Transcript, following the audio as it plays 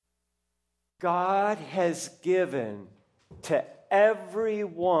God has given to every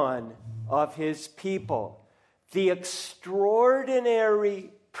one of his people the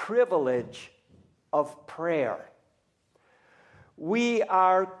extraordinary privilege of prayer. We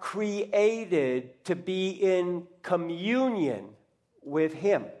are created to be in communion with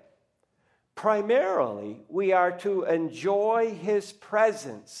him. Primarily, we are to enjoy his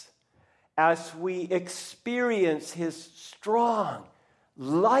presence as we experience his strong,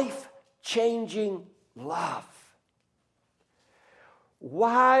 life-changing love.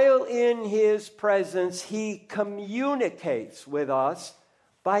 While in his presence, he communicates with us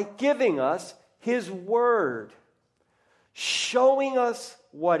by giving us his word, showing us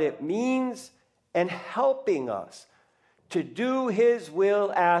what it means and helping us to do his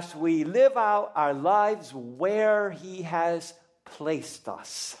will as we live out our lives where he has placed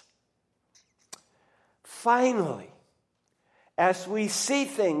us. Finally, as we see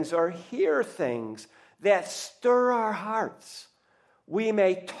things or hear things that stir our hearts, we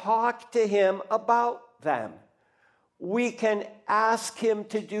may talk to him about them. We can ask him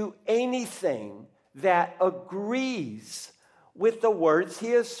to do anything that agrees with the words he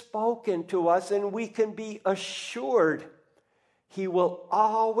has spoken to us, and we can be assured he will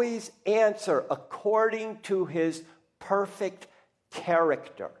always answer according to his perfect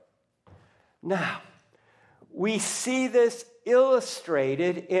character. Now, we see this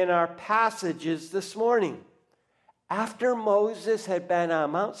illustrated in our passages this morning. After Moses had been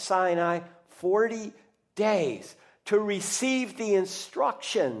on Mount Sinai 40 days to receive the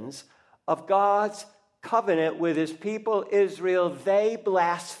instructions of God's covenant with his people Israel, they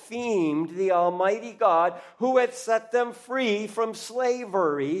blasphemed the Almighty God who had set them free from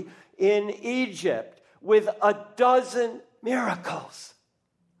slavery in Egypt with 12 miracles.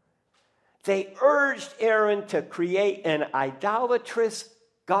 They urged Aaron to create an idolatrous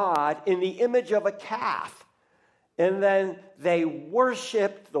god in the image of a calf, and then they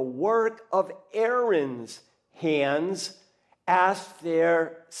worshiped the work of Aaron's hands as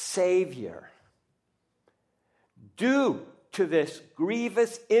their savior. Due to this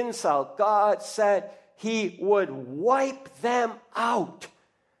grievous insult, God said he would wipe them out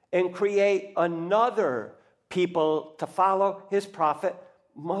and create another people to follow his prophet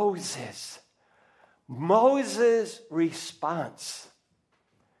Moses. Moses' response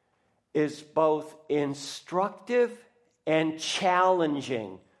is both instructive and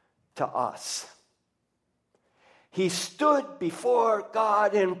challenging to us. He stood before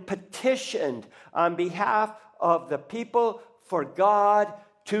God and petitioned on behalf of the people for God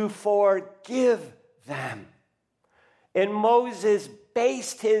to forgive them. And Moses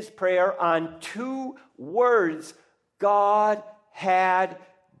based his prayer on 2 words God had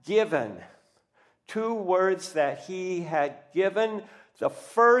given. 2 words that he had given. The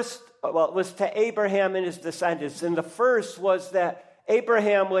first, it was to Abraham and his descendants. And the first was that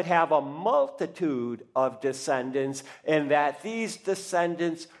Abraham would have a multitude of descendants, and that these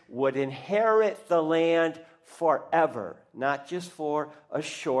descendants would inherit the land forever, not just for a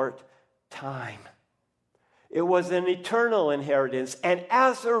short time. It was an eternal inheritance. And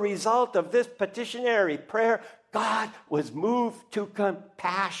as a result of this petitionary prayer, God was moved to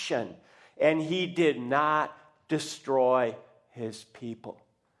compassion, and he did not destroy his people.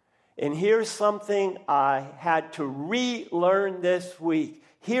 And here's something I had to relearn this week.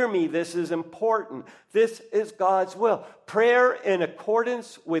 Hear me, this is important. This is God's will. Prayer in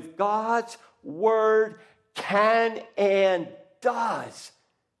accordance with God's word can and does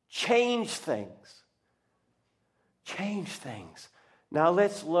change things. Change things. Now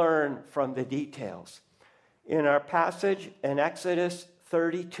let's learn from the details. In our passage in Exodus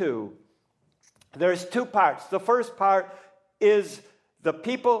 32, there's 2 parts. The first part is the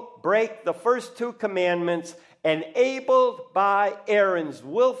people break the first 2 commandments, enabled by Aaron's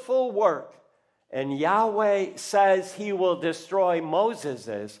willful work. And Yahweh says he will destroy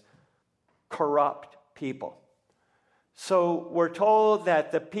Moses' corrupt people. So we're told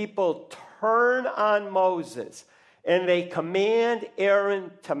that the people turn on Moses, and they command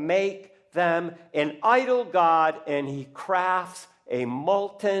Aaron to make them an idol god, and he crafts a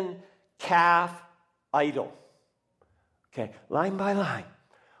molten calf idol. Okay, line by line.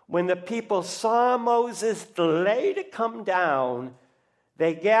 When the people saw Moses delay to come down,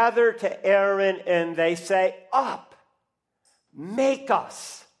 they gather to Aaron and they say, "Up, make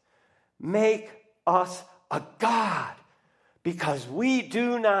us a god, because we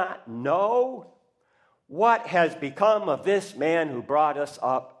do not know what has become of this man who brought us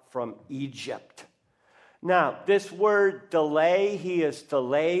up from Egypt." Now, this word delay, he is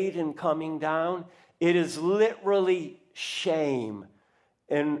delayed in coming down, it is literally shame.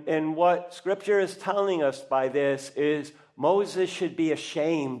 And what Scripture is telling us by this is Moses should be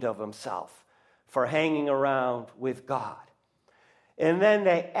ashamed of himself for hanging around with God. And then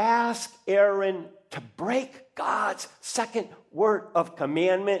they ask Aaron to break God's second word of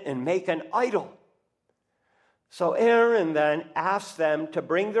commandment and make an idol. So Aaron then asks them to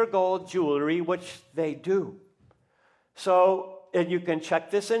bring their gold jewelry, which they do. So, and you can check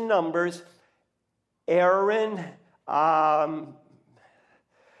this in Numbers, Aaron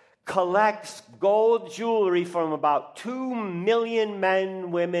collects gold jewelry from about 2 million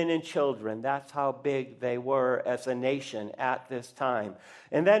men, women, and children. That's how big they were as a nation at this time.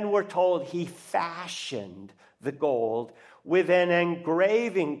 And then we're told he fashioned the gold with an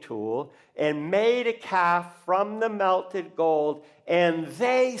engraving tool and made a calf from the melted gold. And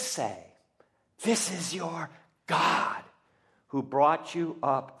they say, "This is your God who brought you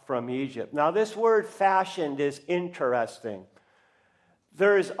up from Egypt." Now, this word fashioned is interesting.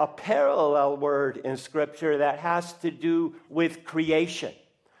 There's a parallel word in Scripture that has to do with creation.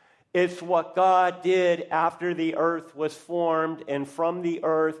 It's what God did after the earth was formed, and from the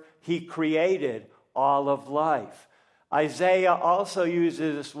earth, he created all of life. Isaiah also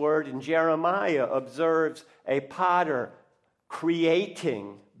uses this word, and Jeremiah observes a potter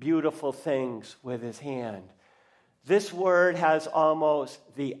creating beautiful things with his hand. This word has almost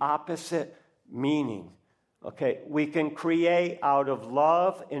the opposite meaning. Okay, we can create out of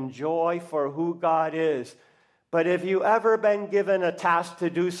love and joy for who God is. But if you ever been given a task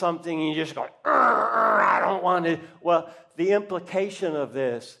to do something and you just go, I don't want to. Well, the implication of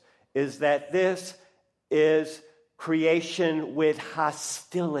this is that this is creation with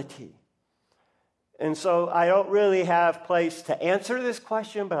hostility. And so I don't really have place to answer this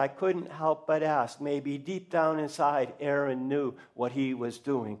question, but I couldn't help but ask. Maybe deep down inside, Aaron knew what he was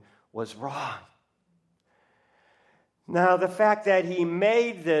doing was wrong. Now, the fact that he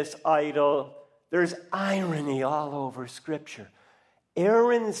made this idol, there's irony all over Scripture.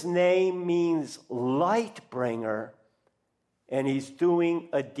 Aaron's name means light bringer, and he's doing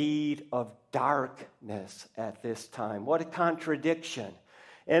a deed of darkness at this time. What a contradiction.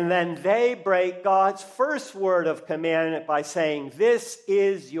 And then they break God's first word of commandment by saying, "This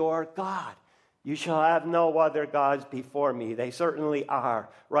is your God. You shall have no other gods before me." They certainly are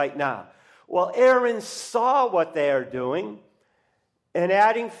right now. Well, Aaron saw what they are doing, and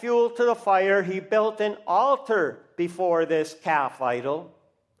adding fuel to the fire, he built an altar before this calf idol.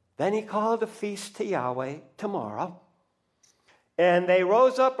 Then he called a feast to Yahweh tomorrow. And they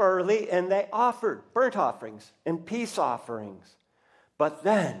rose up early, and they offered burnt offerings and peace offerings. But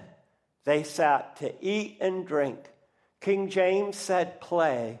then they sat to eat and drink. King James said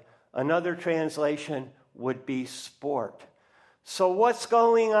play. Another translation would be sport. So what's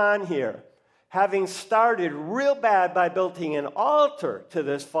going on here? Having started real bad by building an altar to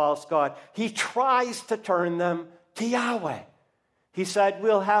this false god, he tries to turn them to Yahweh. He said,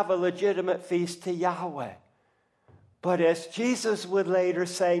 we'll have a legitimate feast to Yahweh. But as Jesus would later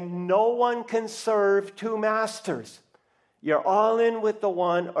say, no one can serve two masters. You're all in with the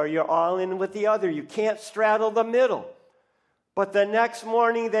one or you're all in with the other. You can't straddle the middle. But the next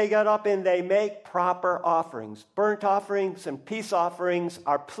morning they get up and they make proper offerings. Burnt offerings and peace offerings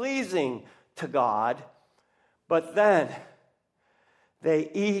are pleasing to God, but then they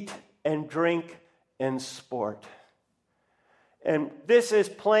eat and drink and sport. And this is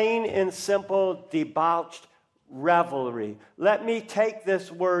plain and simple debauched revelry. Let me take this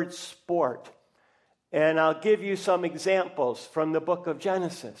word sport, and I'll give you some examples from the book of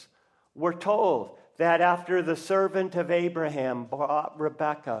Genesis. We're told that after the servant of Abraham brought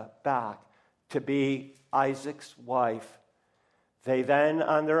Rebekah back to be Isaac's wife, they then,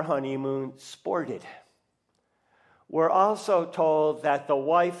 on their honeymoon, sported. We're also told that the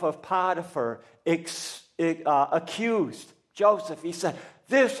wife of Potiphar accused Joseph. He said,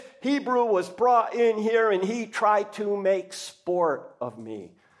 this Hebrew was brought in here and he tried to make sport of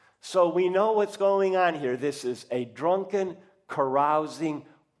me. So we know what's going on here. This is a drunken, carousing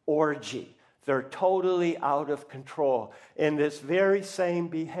orgy. They're totally out of control. And this very same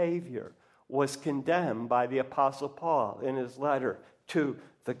behavior was condemned by the Apostle Paul in his letter to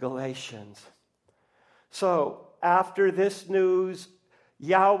the Galatians. So, after this news,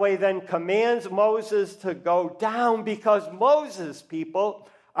 Yahweh then commands Moses to go down because Moses' people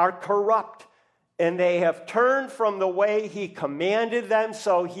are corrupt and they have turned from the way he commanded them,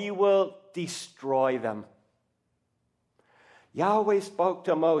 so he will destroy them. Yahweh spoke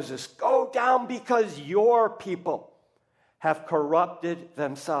to Moses, go down because your people have corrupted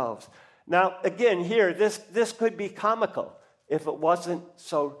themselves. Now, again, here, this could be comical if it wasn't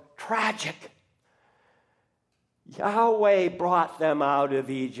so tragic. Yahweh brought them out of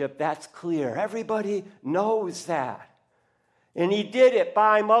Egypt. That's clear. Everybody knows that. And he did it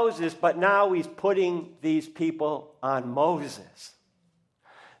by Moses, but now he's putting these people on Moses.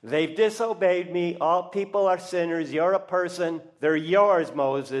 They've disobeyed me. All people are sinners. You're a person. They're yours,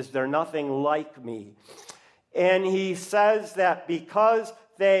 Moses. They're nothing like me. And he says that because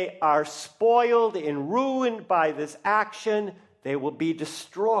they are spoiled and ruined by this action, they will be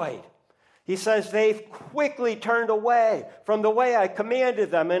destroyed. He says they've quickly turned away from the way I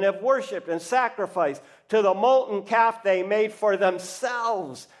commanded them and have worshipped and sacrificed to the molten calf they made for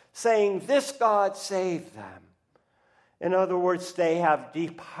themselves, saying, this God saved them. In other words, they have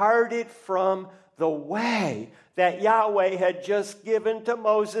departed from the way that Yahweh had just given to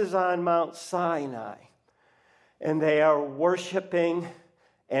Moses on Mount Sinai. And they are worshiping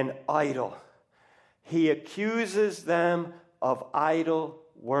an idol. He accuses them of idol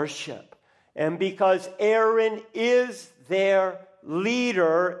worship. And because Aaron is their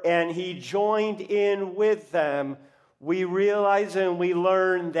leader and he joined in with them, we realize and we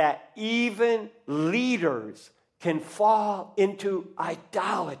learn that even leaders can fall into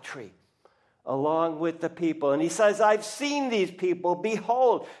idolatry along with the people. And he says, I've seen these people.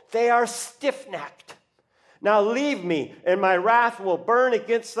 Behold, they are stiff-necked. Now leave me, and my wrath will burn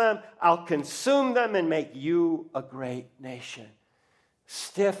against them. I'll consume them and make you a great nation.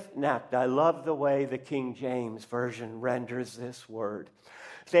 Stiff-necked. I love the way the King James Version renders this word.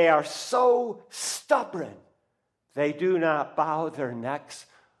 They are so stubborn, they do not bow their necks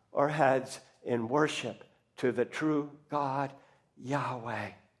or heads in worship to the true God, Yahweh.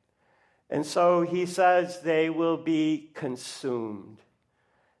 And so he says they will be consumed.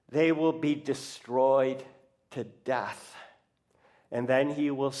 They will be destroyed to death. And then he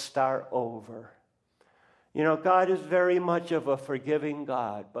will start over. You know, God is very much of a forgiving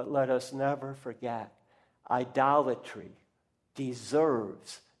God, but let us never forget, idolatry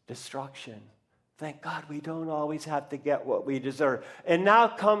deserves destruction. Thank God we don't always have to get what we deserve. And now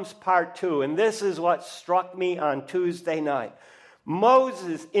comes part 2, and this is what struck me on Tuesday night.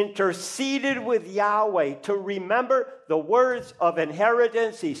 Moses interceded with Yahweh to remember the words of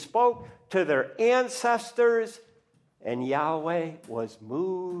inheritance he spoke to their ancestors, and Yahweh was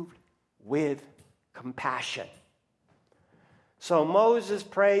moved with compassion. So Moses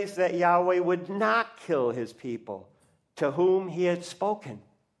prays that Yahweh would not kill his people to whom he had spoken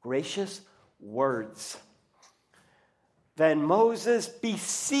gracious words. Then Moses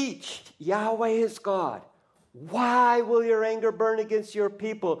beseeched Yahweh his God, why will your anger burn against your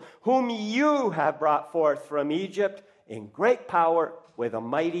people, whom you have brought forth from Egypt in great power with a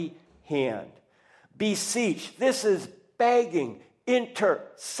mighty hand? Beseech, this is begging,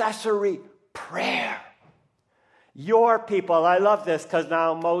 intercessory prayer. Your people, I love this because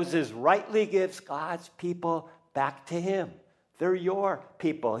now Moses rightly gives God's people back to him. They're your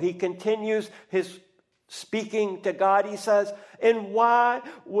people. He continues his speaking to God. He says, and why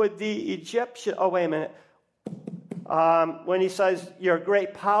would the Egyptian, when he says your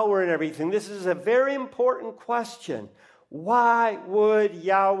great power and everything, this is a very important question. Why would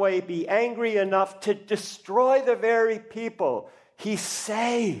Yahweh be angry enough to destroy the very people he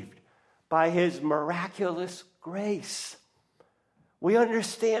saved by his miraculous grace? We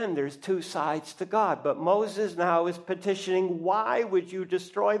understand there's two sides to God, but Moses now is petitioning, why would you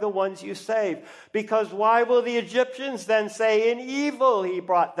destroy the ones you saved? Because why will the Egyptians then say, in evil he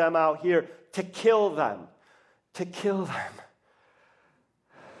brought them out here to kill them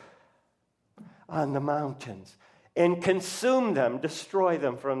on the mountains and consume them, destroy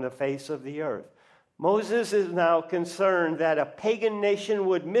them from the face of the earth. Moses is now concerned that a pagan nation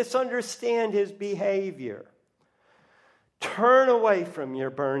would misunderstand his behavior. Turn away from your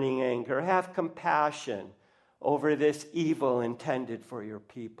burning anger. Have compassion over this evil intended for your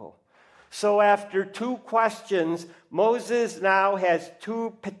people. So after 2 questions, Moses now has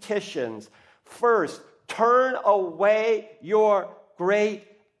 2 petitions. First, turn away your great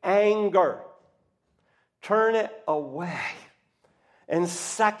anger. Turn it away. And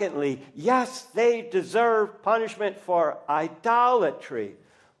secondly, yes, they deserve punishment for idolatry,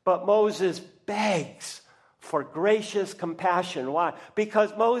 but Moses begs for gracious compassion. Why?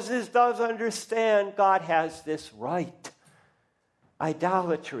 Because Moses does understand God has this right.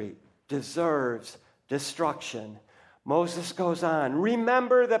 Idolatry deserves destruction. Moses goes on,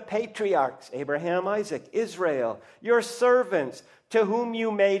 remember the patriarchs, Abraham, Isaac, Israel, your servants, to whom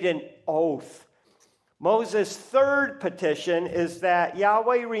you made an oath. Moses' third petition is that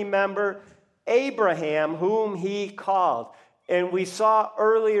Yahweh remember Abraham, whom he called. And we saw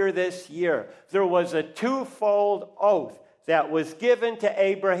earlier this year, there was a 2-fold oath that was given to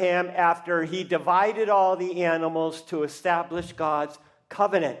Abraham after he divided all the animals to establish God's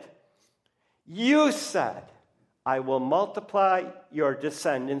covenant. You said, I will multiply your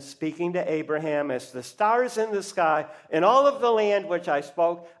descendants, speaking to Abraham, as the stars in the sky, and all of the land which I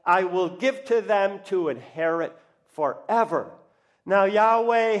spoke, I will give to them to inherit forever. Now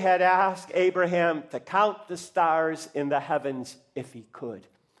Yahweh had asked Abraham to count the stars in the heavens if he could.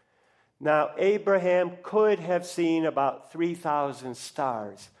 Now Abraham could have seen about 3,000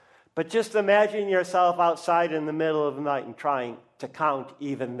 stars, but just imagine yourself outside in the middle of the night and trying to count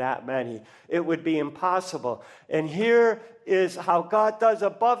even that many. It would be impossible. And here is how God does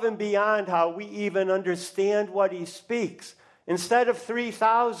above and beyond how we even understand what he speaks. Instead of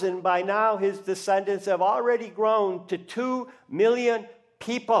 3,000, by now his descendants have already grown to 2 million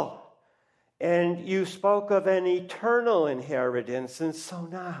people. And you spoke of an eternal inheritance. And so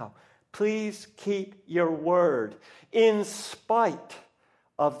now, please keep your word in spite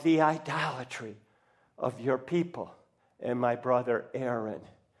of the idolatry of your people and my brother Aaron.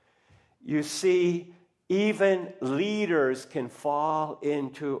 You see, even leaders can fall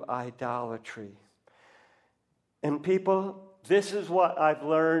into idolatry. And people, this is what I've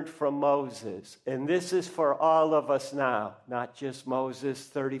learned from Moses, and this is for all of us now, not just Moses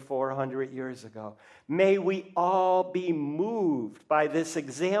 3,400 years ago. May we all be moved by this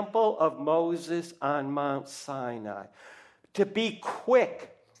example of Moses on Mount Sinai, to be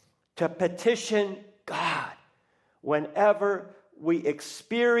quick to petition God whenever we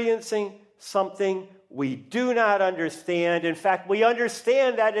experiencing something we do not understand. In fact, we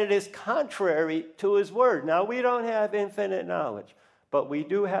understand that it is contrary to his word. Now, we don't have infinite knowledge, but we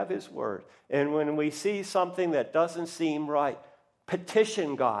do have his word. And when we see something that doesn't seem right,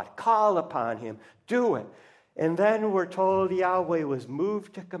 petition God, call upon him, do it. And then we're told Yahweh was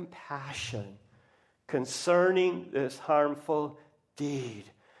moved to compassion concerning this harmful deed.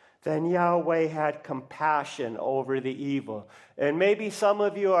 Then Yahweh had compassion over the evil. And maybe some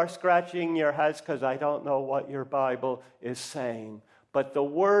of you are scratching your heads because I don't know what your Bible is saying. But the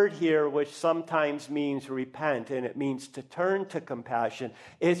word here, which sometimes means repent, and it means to turn to compassion,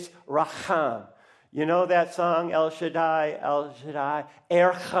 is racham. You know that song, El Shaddai, El Shaddai,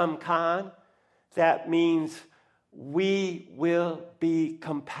 Ercham Khan? That means we will be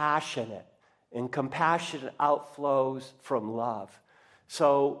compassionate. And compassion outflows from love.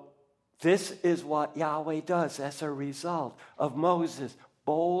 So this is what Yahweh does as a result of Moses'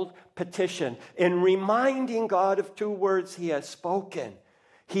 bold petition. In reminding God of two words he has spoken,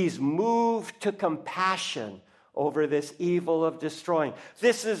 he's moved to compassion over this evil of destroying.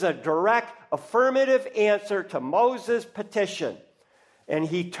 This is a direct affirmative answer to Moses' petition. And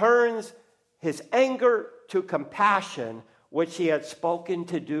he turns his anger to compassion, which he had spoken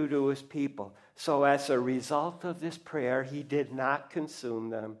to do to his people. So as a result of this prayer, he did not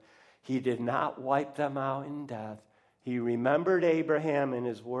consume them. He did not wipe them out in death. He remembered Abraham and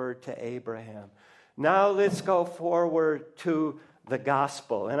his word to Abraham. Now let's go forward to the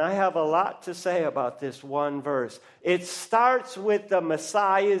gospel. And I have a lot to say about this one verse. It starts with the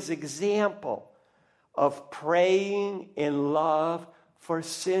Messiah's example of praying in love for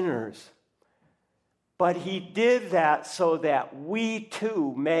sinners. But he did that so that we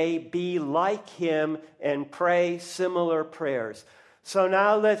too may be like him and pray similar prayers. So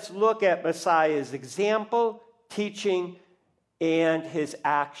now let's look at Messiah's example, teaching, and his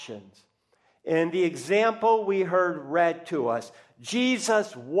actions. In the example we heard read to us,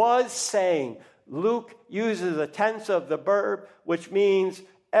 Jesus was saying, Luke uses a tense of the verb, which means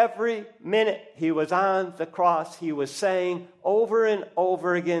every minute he was on the cross, he was saying over and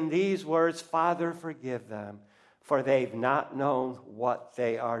over again these words, Father, forgive them, for they've not known what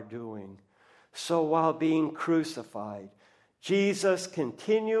they are doing. So while being crucified, Jesus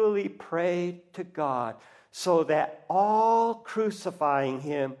continually prayed to God so that all crucifying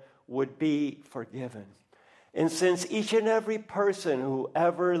him would be forgiven. And since each and every person who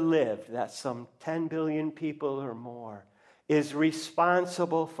ever lived, that's some 10 billion people or more, is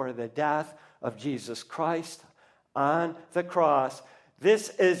responsible for the death of Jesus Christ on the cross, this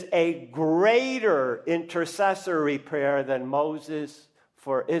is a greater intercessory prayer than Moses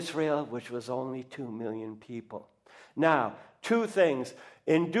for Israel, which was only 2 million people. Now, two things.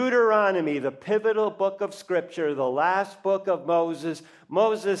 In Deuteronomy, the pivotal book of Scripture, the last book of Moses,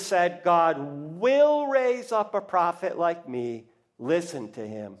 Moses said, God will raise up a prophet like me. Listen to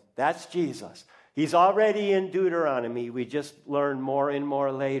him. That's Jesus. He's already in Deuteronomy. We just learn more and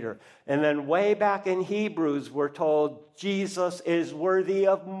more later. And then way back in Hebrews, we're told Jesus is worthy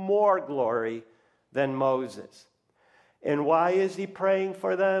of more glory than Moses. And why is he praying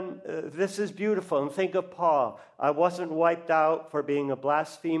for them? This is beautiful. And think of Paul. I wasn't wiped out for being a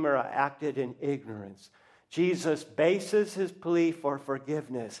blasphemer. I acted in ignorance. Jesus bases his plea for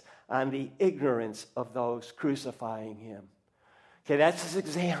forgiveness on the ignorance of those crucifying him. Okay, that's his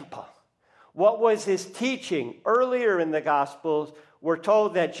example. What was his teaching? Earlier in the Gospels, we're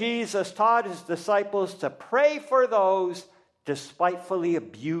told that Jesus taught his disciples to pray for those despitefully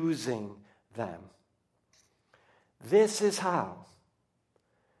abusing them. This is how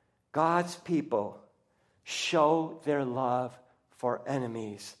God's people show their love for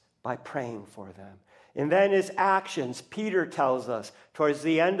enemies, by praying for them. And then his actions, Peter tells us, towards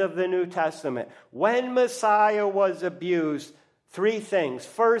the end of the New Testament, when Messiah was abused, 3 things.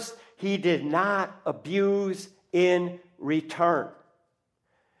 First, he did not abuse in return.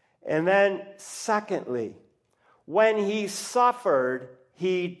 And then, secondly, when he suffered,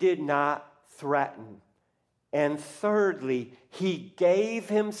 he did not threaten. And thirdly, he gave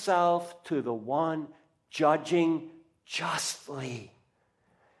himself to the one judging justly.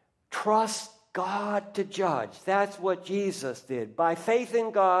 Trust God to judge. That's what Jesus did. By faith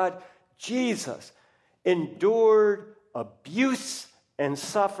in God, Jesus endured abuse and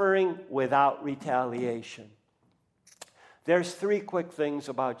suffering without retaliation. There's 3 quick things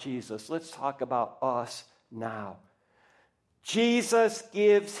about Jesus. Let's talk about us now. Jesus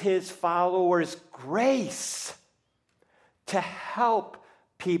gives his followers grace to help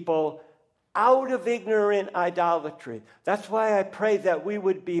people out of ignorant idolatry. That's why I pray that we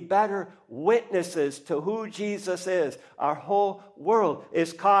would be better witnesses to who Jesus is. Our whole world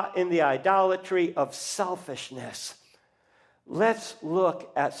is caught in the idolatry of selfishness. Let's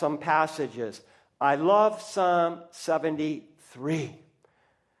look at some passages. I love Psalm 73.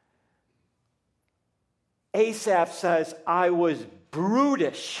 Asaph says, I was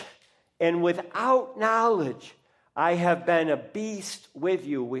brutish and without knowledge. I have been a beast with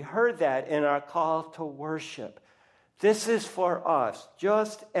you. We heard that in our call to worship. This is for us.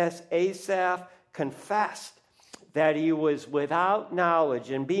 Just as Asaph confessed that he was without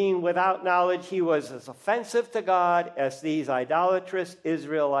knowledge, and being without knowledge, he was as offensive to God as these idolatrous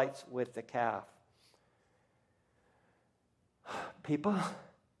Israelites with the calf. People,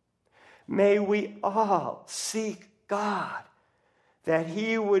 may we all seek God, that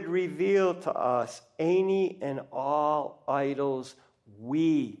he would reveal to us any and all idols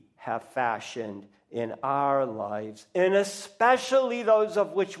we have fashioned in our lives, and especially those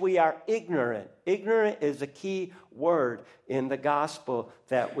of which we are ignorant. Ignorant is a key word in the gospel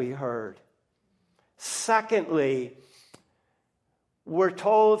that we heard. Secondly, we're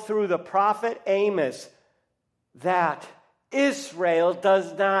told through the prophet Amos that Israel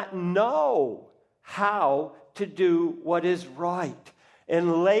does not know how to do what is right.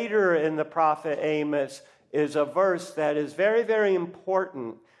 And later in the prophet Amos is a verse that is very, very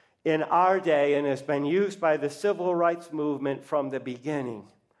important in our day and has been used by the civil rights movement from the beginning.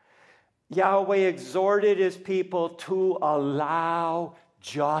 Yahweh exhorted his people to allow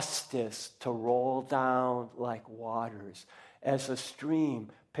justice to roll down like waters as a stream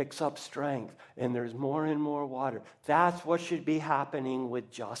picks up strength and there's more and more water. That's what should be happening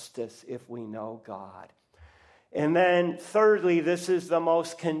with justice if we know God. And then thirdly, this is the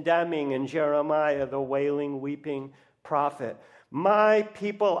most condemning in Jeremiah, the wailing, weeping prophet. My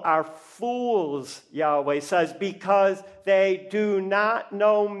people are fools, Yahweh says, because they do not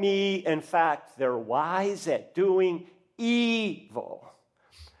know me. In fact, they're wise at doing evil.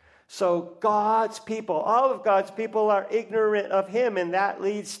 So God's people, all of God's people are ignorant of him, and that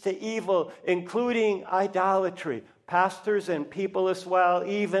leads to evil, including idolatry. Pastors and people as well,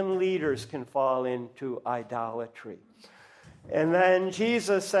 even leaders can fall into idolatry. And then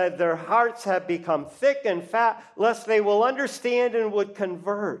Jesus said, their hearts have become thick and fat, lest they will understand and would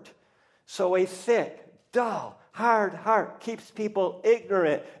convert. So a thick, dull, hard heart keeps people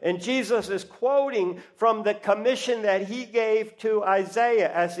ignorant. And Jesus is quoting from the commission that he gave to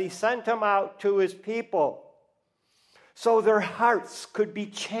Isaiah as he sent him out to his people. So their hearts could be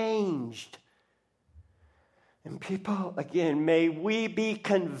changed. And people, again, may we be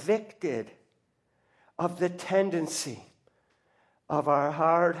convicted of the tendency of our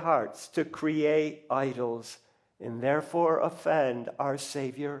hard hearts to create idols and therefore offend our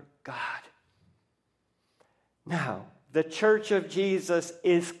Savior God. Now, the church of Jesus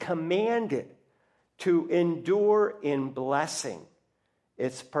is commanded to endure in blessing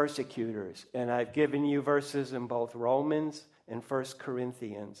its persecutors. And I've given you verses in both Romans and 1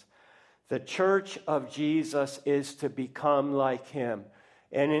 Corinthians. The church of Jesus is to become like him.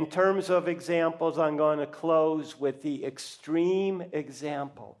 And in terms of examples, I'm going to close with the extreme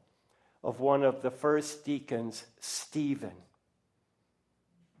example of one of the first deacons, Stephen.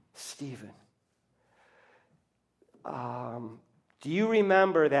 Stephen. Do you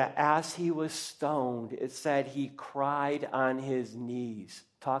remember that as he was stoned, it said he cried on his knees?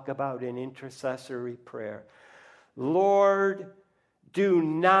 Talk about an intercessory prayer. Lord, do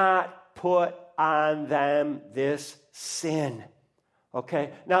not put on them this sin.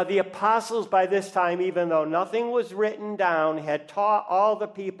 Okay, now the apostles by this time, even though nothing was written down, had taught all the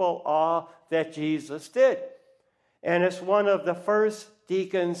people all that Jesus did. And it's one of the first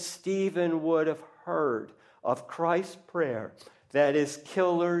deacons Stephen would have heard of Christ's prayer, that his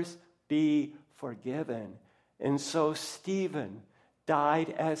killers be forgiven. And so Stephen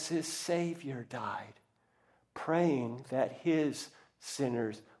died as his Savior died, praying that his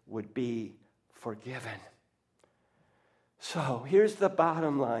sinners would be forgiven. So here's the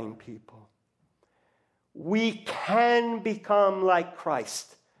bottom line, people. We can become like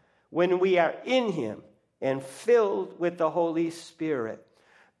Christ when we are in him and filled with the Holy Spirit,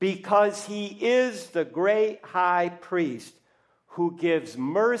 because he is the great high priest who gives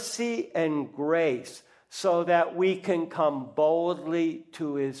mercy and grace so that we can come boldly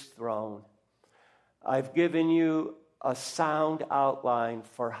to his throne. I've given you a sound outline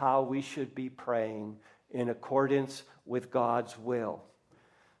for how we should be praying in accordance with God's will.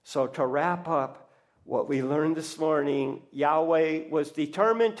 So to wrap up what we learned this morning, Yahweh was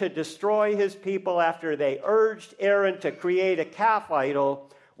determined to destroy his people after they urged Aaron to create a calf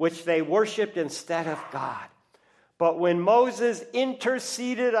idol which they worshipped instead of God. But when Moses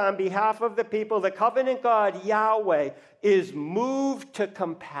interceded on behalf of the people, the covenant God, Yahweh, is moved to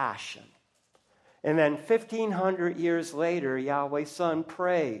compassion. And then 1,500 years later, Yahweh's Son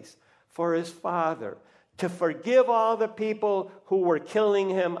prays for his Father to forgive all the people who were killing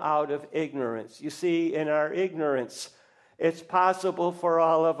him out of ignorance. You see, in our ignorance, it's possible for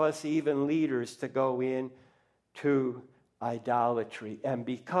all of us, even leaders, to go into idolatry. And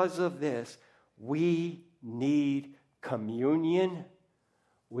because of this, we need communion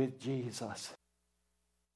with Jesus.